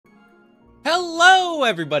Hello,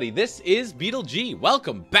 everybody. This is BeetleG.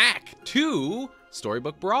 Welcome back to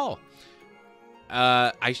Storybook Brawl.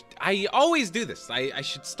 I always do this. I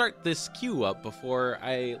should start this queue up before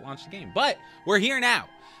I launch the game, but we're here now.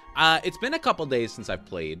 It's been a couple days since I've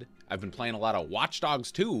played. I've been playing a lot of Watch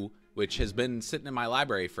Dogs 2, which has been sitting in my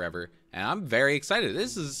library forever, and I'm very excited.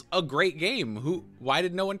 This is a great game. Why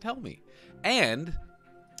did no one tell me? And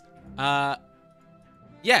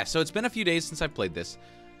yeah, so it's been a few days since I've played this.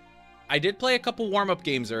 I did play a couple warm-up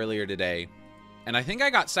games earlier today, and I think I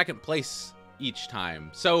got second place each time.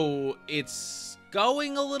 So it's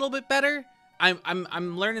going a little bit better.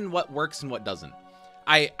 I'm learning what works and what doesn't.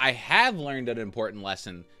 I have learned an important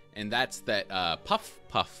lesson, and that's that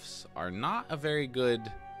puffs are not very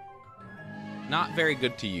good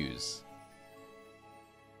to use.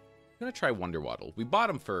 I'm gonna try Wonder Waddle. We bought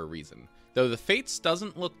him for a reason, though the Fates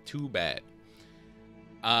doesn't look too bad.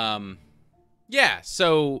 Yeah,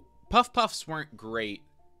 so puffs weren't great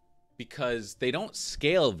because they don't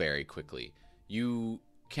scale very quickly. You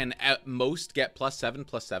can at most get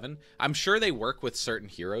 +7/+7. I'm sure they work with certain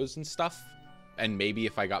heroes and stuff, and maybe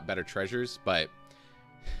if I got better treasures, but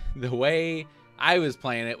the way I was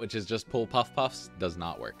playing it, which is just pull puffs, does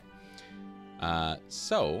not work.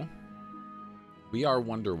 So we are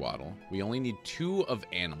Wonder Waddle. We only need 2 of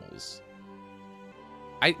animals.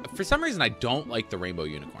 For some reason, I don't like the Rainbow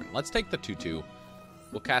Unicorn. Let's take the 2/2.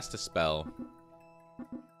 We'll cast a spell.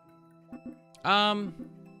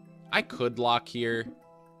 I could lock here.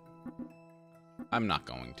 I'm not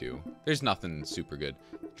going to. There's nothing super good.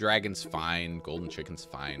 Dragon's fine. Golden Chicken's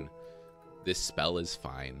fine. This spell is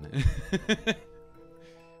fine.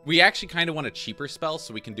 We actually kind of want a cheaper spell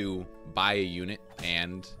so we can do buy a unit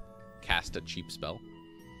and cast a cheap spell.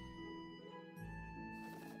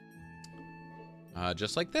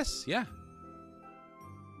 Just like this, yeah.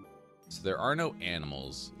 So there are no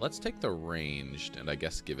animals. Let's take the ranged and I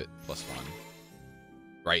guess give it +1.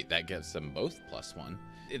 Right, that gives them both +1.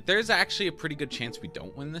 There's actually a pretty good chance we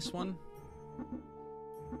don't win this one.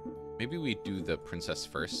 Maybe we do the princess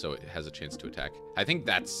first so it has a chance to attack. I think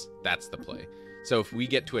that's the play. So if we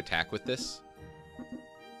get to attack with this,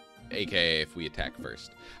 aka if we attack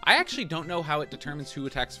first. I actually don't know how it determines who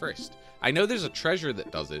attacks first. I know there's a treasure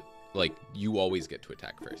that does it, like you always get to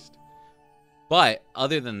attack first. But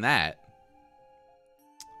other than that,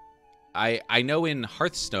 I know in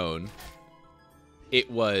Hearthstone,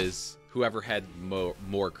 it was whoever had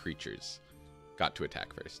more creatures got to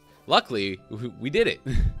attack first. Luckily, we did it.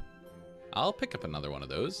 I'll pick up another one of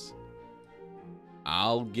those.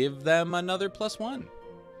 I'll give them another +1.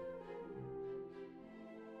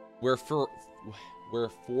 We're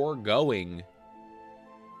foregoing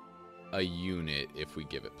a unit if we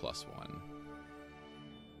give it +1.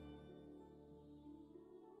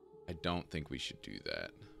 I don't think we should do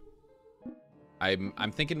that.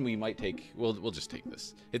 I'm thinking we might take, we'll just take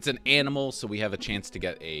this. It's an animal, so we have a chance to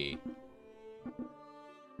get a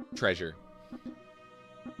treasure.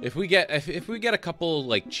 If we get a couple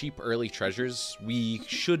like cheap early treasures, we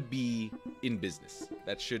should be in business.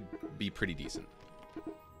 That should be pretty decent.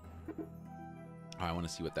 Oh, I want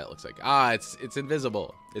to see what that looks like. Ah, it's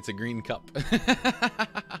invisible. It's a green cup.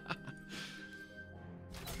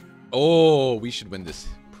 Oh, we should win this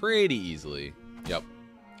pretty easily. Yep.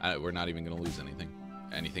 We're not even going to lose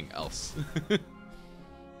anything else.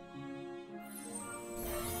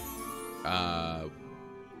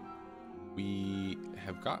 We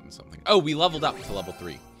have gotten something. Oh, we leveled up to level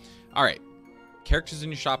 3. All right. Characters in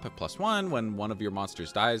your shop have +1. When one of your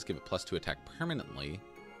monsters dies, give it +2 attack permanently.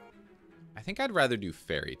 I think I'd rather do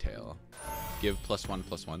Fairy Tale. Give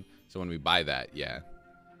 +1/+1. So when we buy that, yeah.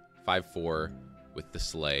 5/4 with the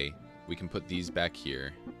sleigh. We can put these back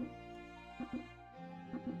here.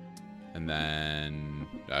 And then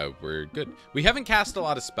we're good. We haven't cast a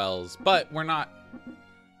lot of spells, but we're not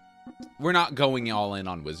going all in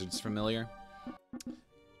on Wizard's Familiar.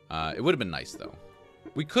 It would have been nice though.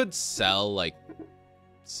 We could sell like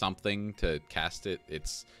something to cast it.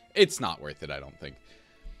 It's not worth it, I don't think.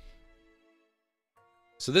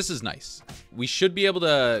 So this is nice. We should be able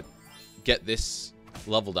to get this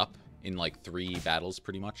leveled up in like 3 battles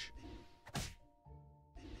pretty much.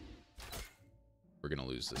 We're gonna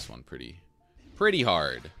lose this one pretty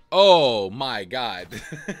hard. Oh my god.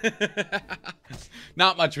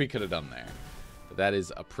 Not much we could have done there. But that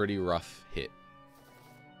is a pretty rough hit.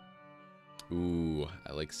 Ooh,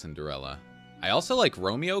 I like Cinderella. I also like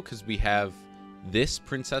Romeo because we have this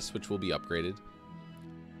princess which will be upgraded.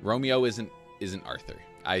 Romeo isn't Arthur.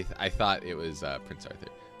 I thought it was Prince Arthur.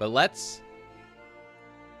 But let's...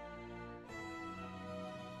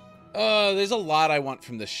 there's a lot I want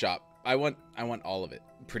from this shop. I want all of it,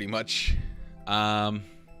 pretty much. Let's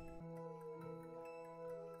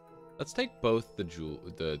take both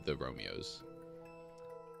the Romeos.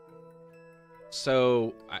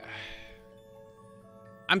 So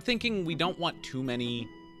I'm thinking we don't want too many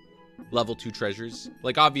level 2 treasures.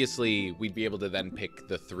 Like, obviously, we'd be able to then pick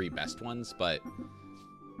the 3 best ones, but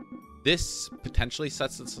this potentially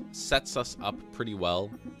sets us up pretty well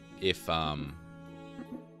if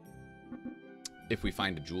we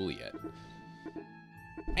find a Juliet.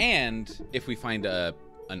 And if we find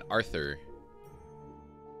an Arthur,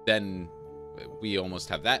 then we almost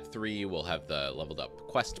have that 3. We'll have the leveled up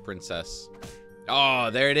quest princess. Oh,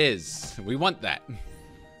 there it is. We want that.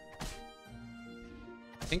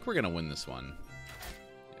 I think we're going to win this one.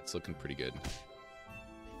 Yeah, it's looking pretty good.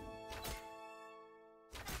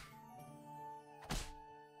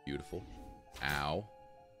 Beautiful. Ow.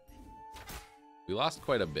 We lost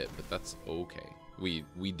quite a bit, but that's okay.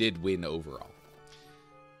 We did win overall.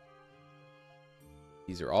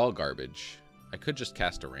 These are all garbage. I could just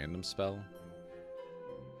cast a random spell.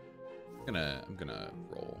 I'm gonna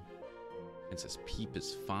roll. Princess Peep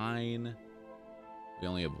is fine. We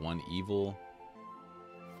only have 1 evil.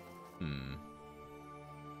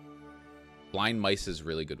 Blind Mice is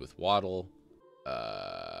really good with Waddle.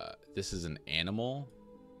 This is an animal,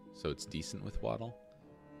 so it's decent with Waddle.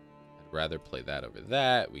 I'd rather play that over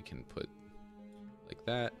that. We can put like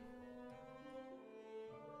that.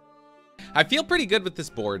 I feel pretty good with this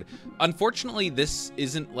board. Unfortunately, this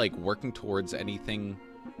isn't like working towards anything.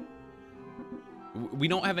 We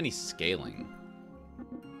don't have any scaling,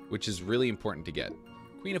 which is really important to get.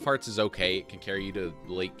 Queen of Hearts is okay. It can carry you to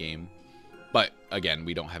the late game. But again,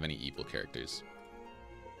 we don't have any evil characters.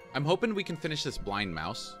 I'm hoping we can finish this Blind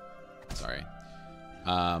Mouse. Sorry.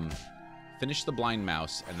 Finish the Blind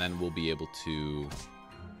Mouse, and then we'll be able to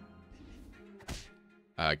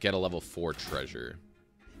get a level 4 treasure.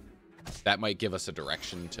 That might give us a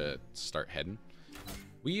direction to start heading.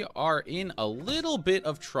 We are in a little bit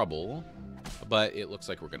of trouble, but it looks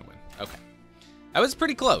like we're going to win. Okay. That was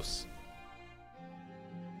pretty close.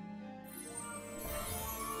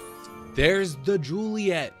 There's the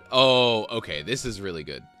Juliet. Oh, okay. This is really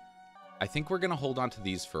good. I think we're going to hold on to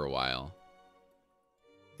these for a while.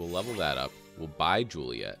 We'll level that up. We'll buy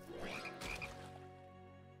Juliet.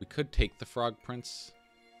 We could take the Frog Prince.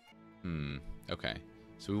 Okay.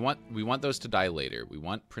 So we want those to die later. We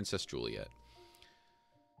want Princess Juliet.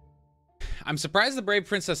 I'm surprised the Brave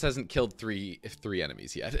Princess hasn't killed three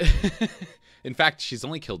enemies yet. In fact, she's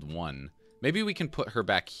only killed 1. Maybe we can put her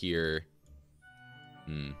back here.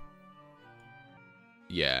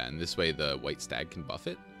 Yeah, and this way the White Stag can buff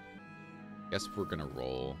it. Guess we're gonna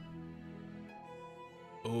roll.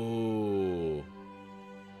 Oh.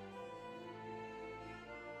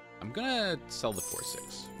 I'm gonna sell the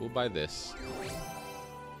 4/6. We'll buy this.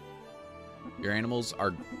 Your animals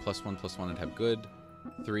are +1/+1 and have good.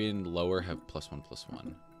 3 and lower have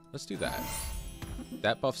 +1/+1. Let's do that.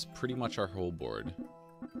 That buffs pretty much our whole board.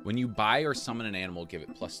 When you buy or summon an animal, give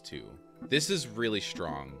it +2. This is really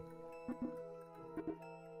strong.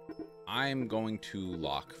 I'm going to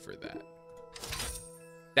lock for that.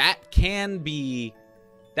 That can be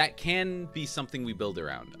something we build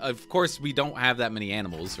around. Of course, we don't have that many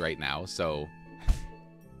animals right now, so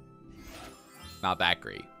not that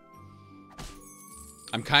great.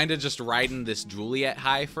 I'm kind of just riding this Juliet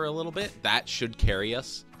high for a little bit. That should carry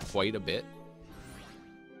us quite a bit.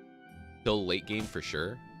 Till late game for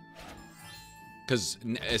sure. Because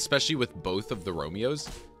especially with both of the Romeos,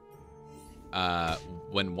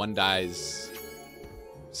 when one dies,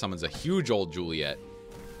 summons a huge old Juliet.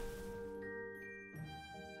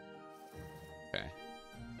 Okay.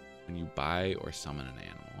 When you buy or summon an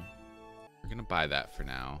animal. We're going to buy that for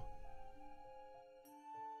now.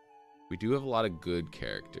 We do have a lot of good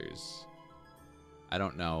characters. I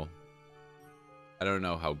don't know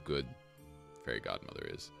how good Fairy Godmother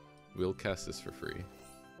is. We'll cast this for free.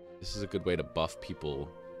 This is a good way to buff people.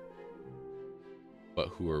 But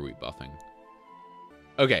who are we buffing?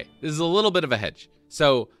 Okay, this is a little bit of a hedge.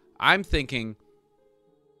 So I'm thinking...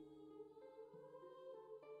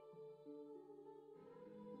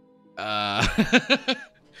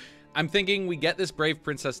 I'm thinking we get this Brave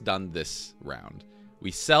Princess done this round. We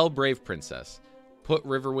sell Brave Princess, put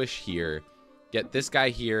River Wish here, get this guy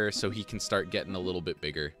here so he can start getting a little bit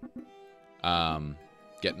bigger,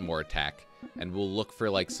 getting more attack, and we'll look for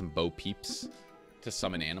like some Bo Peeps to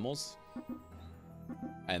summon animals,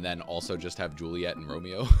 and then also just have Juliet and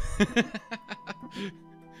Romeo.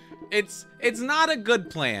 It's not a good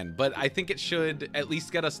plan, but I think it should at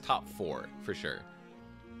least get us top 4 for sure.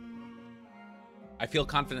 I feel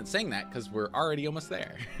confident saying that because we're already almost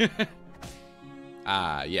there.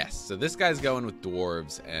 Ah, yes. So this guy's going with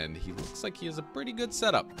dwarves, and he looks like he has a pretty good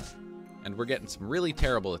setup. And we're getting some really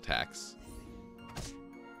terrible attacks.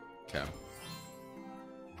 Okay.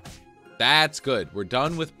 That's good. We're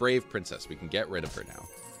done with Brave Princess. We can get rid of her now.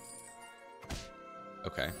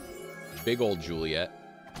 Okay. Big old Juliet.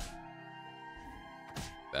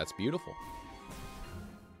 That's beautiful.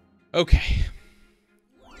 Okay.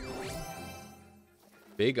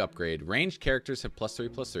 Big upgrade. Ranged characters have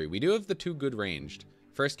 +3/+3. We do have the 2 good ranged.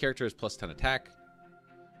 First character is +10 attack.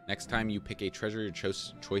 Next time you pick a treasure, your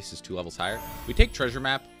choice is 2 levels higher. We take treasure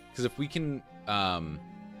map because if we can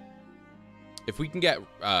get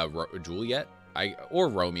Juliet, or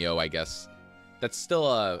Romeo, I guess, that's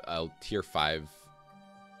still a tier 5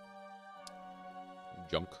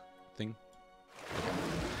 junk thing.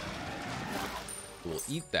 We'll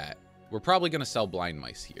eat that. We're probably gonna sell blind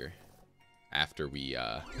mice here after we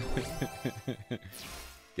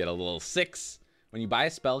get a little 6. When you buy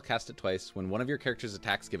a spell, cast it twice. When one of your character's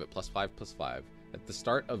attacks, give it +5/+5. At the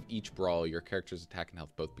start of each brawl, your character's attack and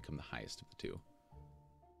health both become the highest of the 2.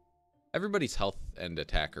 Everybody's health and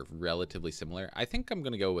attack are relatively similar. I think I'm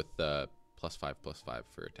going to go with the +5/+5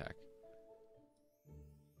 for attack.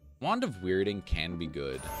 Wand of Weirding can be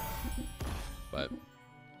good. But,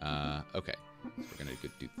 okay. So we're going to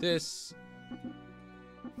do this.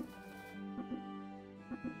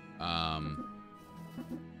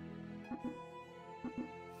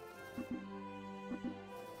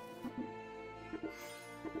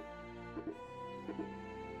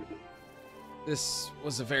 This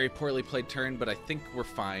was a very poorly played turn, but I think we're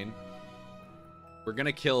fine. We're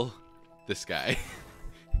gonna kill this guy.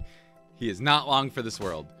 He is not long for this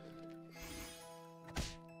world.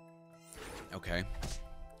 Okay.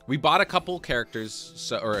 We bought a couple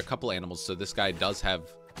characters, or a couple animals, so this guy does have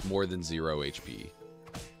more than 0 HP.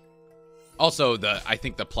 Also, I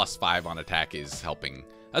think the +5 on attack is helping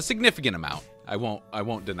a significant amount. I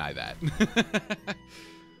won't deny that.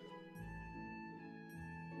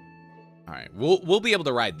 All right, we'll be able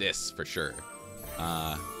to ride this for sure.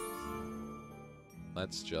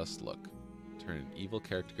 Let's just look. Turn an evil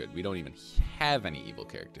character good. We don't even have any evil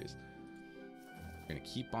characters. We're gonna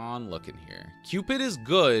keep on looking here. Cupid is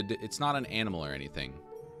good. It's not an animal or anything.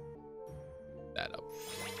 That up.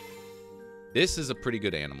 This is a pretty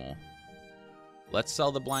good animal. Let's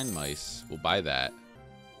sell the blind mice. We'll buy that.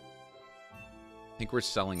 I think we're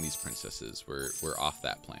selling these princesses. We're off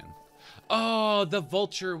that plan. Oh, the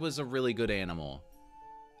vulture was a really good animal.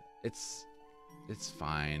 It's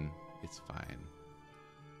fine. It's fine.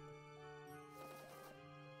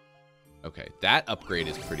 Okay, that upgrade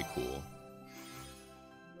is pretty cool.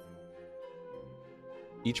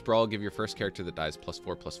 Each brawl, give your first character that dies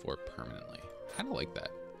 +4/+4 permanently. Kind of like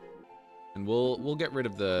that. And we'll get rid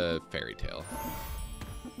of the fairy tale.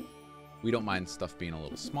 We don't mind stuff being a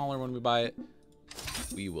little smaller when we buy it.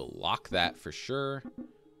 We will lock that for sure.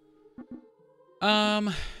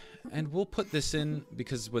 And we'll put this in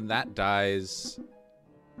because when that dies,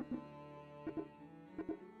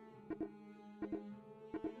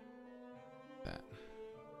 that.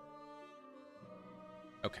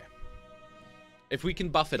 Okay. If we can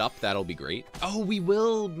buff it up, that'll be great. Oh, we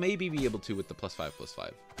will maybe be able to with the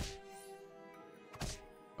 +5/+5.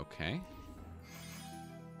 Okay.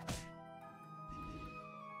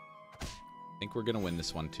 I think we're gonna win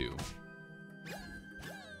this one too.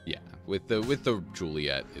 Yeah, with the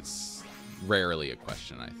Juliet, it's rarely a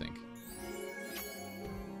question, I think.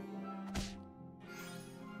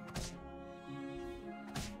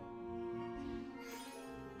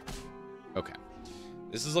 Okay.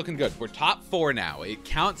 This is looking good. We're top 4 now. It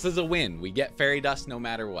counts as a win. We get fairy dust no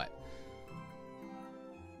matter what.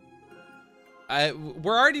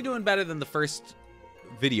 We're already doing better than the first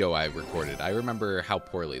video I recorded. I remember how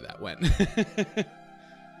poorly that went.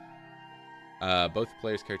 Both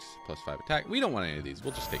players' characters +5 attack. We don't want any of these.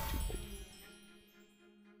 We'll just take 2 gold.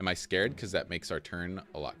 Am I scared because that makes our turn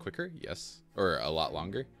a lot quicker? Yes. Or a lot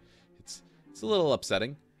longer. It's a little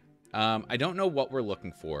upsetting. I don't know what we're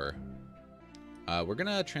looking for. We're going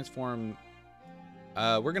to transform.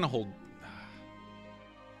 We're going to hold.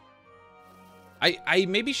 I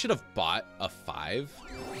maybe should have bought a 5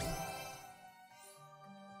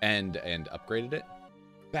 and upgraded it.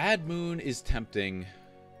 Bad Moon is tempting.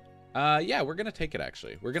 Yeah, we're gonna take it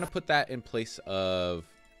actually. We're gonna put that in place of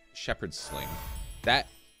Shepherd's Sling. That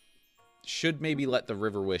should maybe let the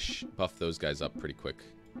River Wish buff those guys up pretty quick.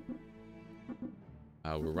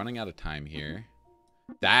 We're running out of time here.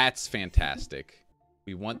 That's fantastic.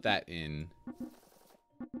 We want that in.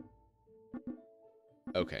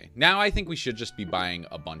 Okay, now I think we should just be buying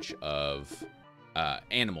a bunch of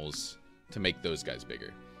animals to make those guys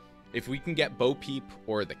bigger. If we can get Bo Peep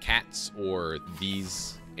or the cats or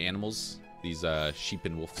these animals, these sheep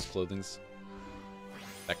and wolf's clothings,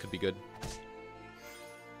 that could be good.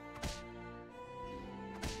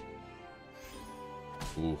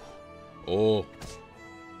 Ooh. Oh.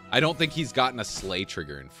 I don't think he's gotten a slay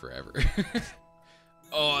trigger in forever.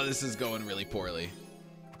 Oh, this is going really poorly.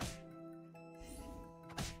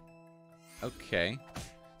 Okay.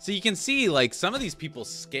 So you can see, like, some of these people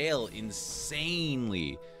scale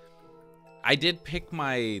insanely. I did pick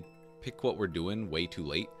what we're doing way too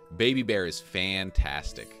late. Baby Bear is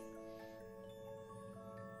fantastic.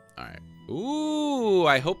 All right. Ooh,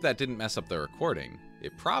 I hope that didn't mess up the recording.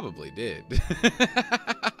 It probably did.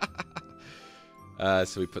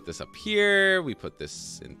 So we put this up here. We put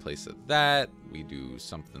this in place of that. We do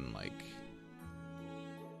something like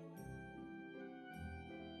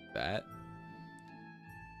that.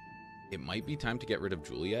 It might be time to get rid of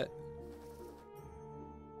Juliet.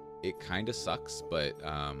 It kind of sucks, but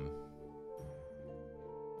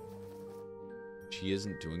she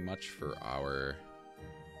isn't doing much for our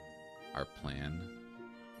plan.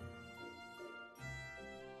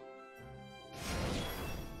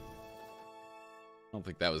 I don't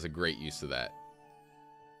think that was a great use of that.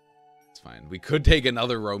 It's fine. We could take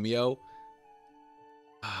another Romeo.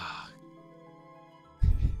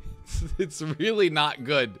 It's really not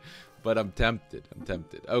good, but I'm tempted. I'm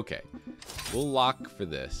tempted. Okay. We'll lock for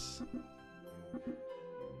this.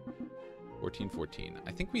 14-14.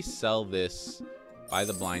 I think we sell this, buy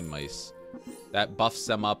the blind mice. That buffs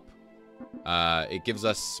them up. It gives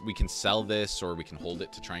us, we can sell this or we can hold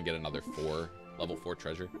it to try and get another level 4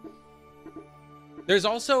 treasure. There's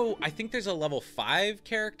also, I think there's a level 5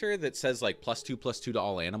 character that says like +2/+2 to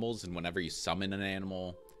all animals, and whenever you summon an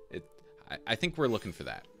animal, I think we're looking for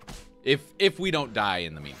that. If we don't die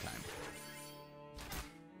in the meantime.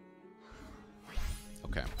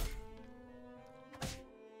 Okay.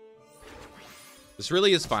 This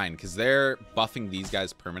really is fine because they're buffing these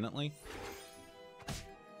guys permanently.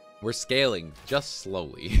 We're scaling just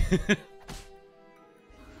slowly.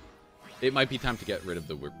 It might be time to get rid of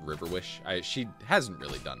the River Wish. She hasn't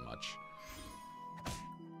really done much.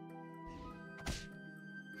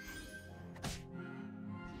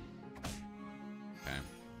 Okay.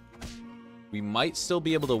 We might still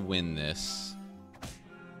be able to win this.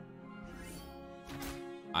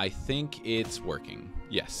 I think it's working.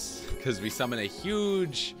 Yes, because we summon a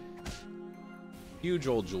huge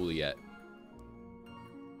old Juliet.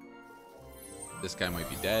 This guy might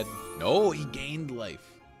be dead. No, he gained life.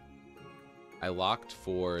 I locked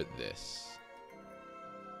for this.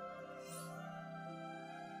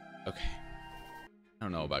 Okay. I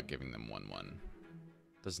don't know about giving them 1/1.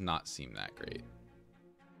 Does not seem that great.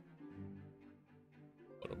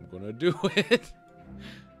 But I'm gonna do it.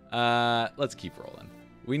 Let's keep rolling.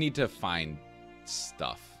 We need to find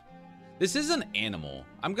stuff. This is an animal.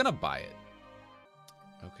 I'm gonna buy it.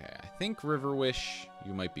 Okay, I think River Wish,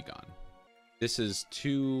 you might be gone. This is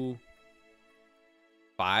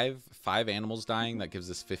 5 animals dying. That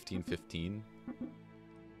gives us 15-15.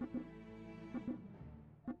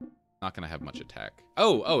 Not gonna have much attack.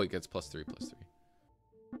 Oh, it gets +3/+3.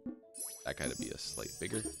 That guy to be a slight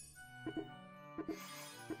bigger.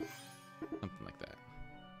 Something like that.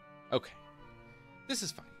 Okay. This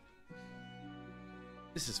is fine.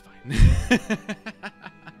 This is fine.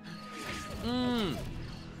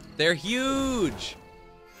 They're huge.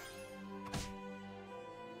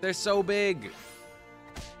 They're so big.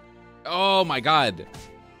 Oh my god.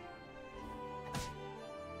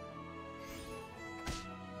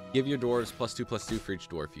 Give your dwarves +2/+2 for each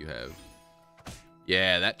dwarf you have.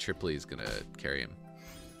 Yeah, that Triply is gonna carry him.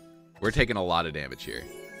 We're taking a lot of damage here.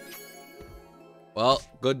 Well,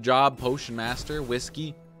 good job, Potion Master.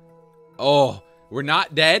 Whiskey. Oh, we're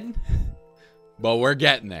not dead, but we're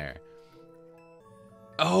getting there.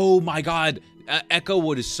 Oh my god. Echo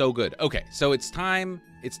Wood is so good. Okay, so it's time.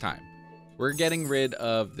 It's time. We're getting rid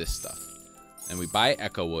of this stuff. And we buy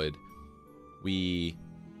Echo Wood. We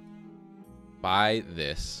buy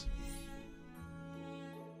this.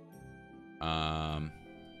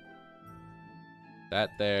 That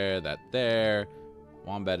there.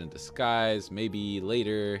 Wombat in disguise. Maybe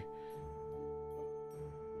later.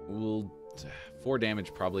 4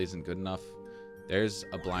 damage probably isn't good enough. There's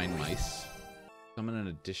a blind mice. Summon an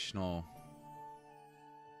additional.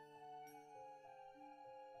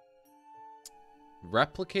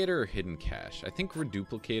 Replicator or hidden cache? I think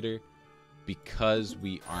Reduplicator, because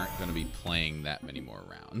we aren't going to be playing that many more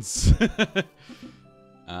rounds.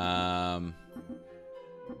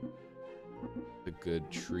 A good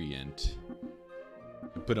treant.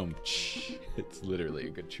 But it's literally a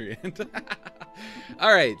good treant.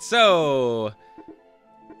 All right, so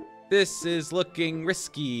this is looking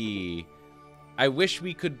risky. I wish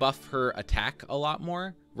we could buff her attack a lot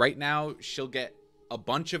more. Right now, she'll get a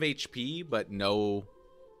bunch of HP, but no...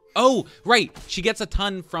 Oh, right. She gets a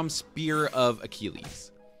ton from Spear of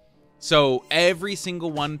Achilles. So every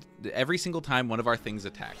single time one of our things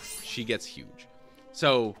attacks, she gets huge.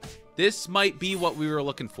 So this might be what we were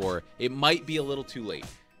looking for. It might be a little too late.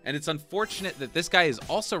 And it's unfortunate that this guy is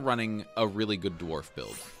also running a really good dwarf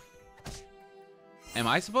build. Am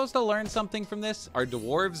I supposed to learn something from this? Are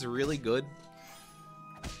dwarves really good?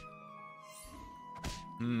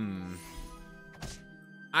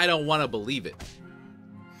 I don't want to believe it.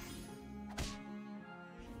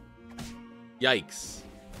 Yikes.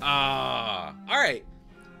 All right.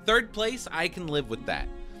 Third place, I can live with that.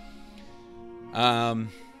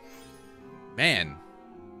 Man,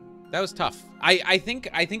 that was tough. I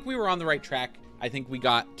think we were on the right track. I think we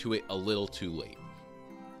got to it a little too late.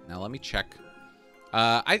 Now let me check.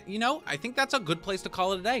 I think that's a good place to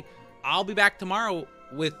call it a day. I'll be back tomorrow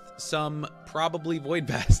with some probably Void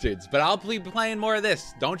Bastards, but I'll be playing more of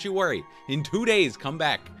this. Don't you worry. In 2 days, come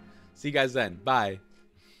back. See you guys then. Bye.